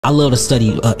I love to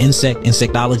study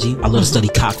insectology. I love to study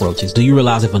cockroaches. Do you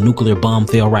realize if a nuclear bomb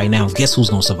fell right now, guess who's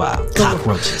gonna survive?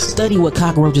 Cockroaches. Study what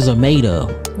cockroaches are made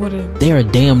of. What is? They're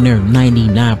damn near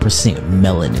 99%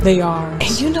 melanin. They are.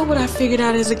 And you know what I figured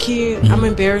out as a kid? I'm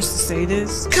embarrassed to say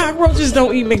this. Cockroaches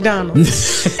don't eat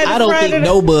McDonald's. I don't think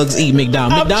no bugs eat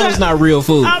McDonald's. McDonald's not real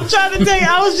food. I'm trying to tell you,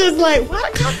 I was just like, why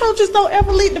the cockroaches don't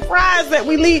ever eat the fries that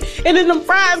we eat? And then them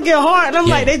fries get hard. And I'm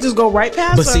like, they just go right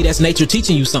past But us. see, that's nature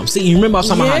teaching you something. See, you remember I was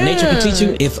talking about how nature can teach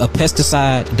you? If a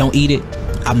pesticide, don't eat it,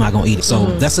 I'm not gonna eat it. So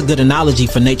that's a good analogy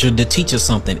for nature to teach us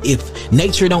something. If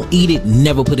nature don't eat it,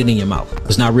 never put it in your mouth.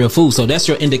 It's not real food. So that's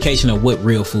your indication of what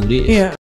real food is. Yeah.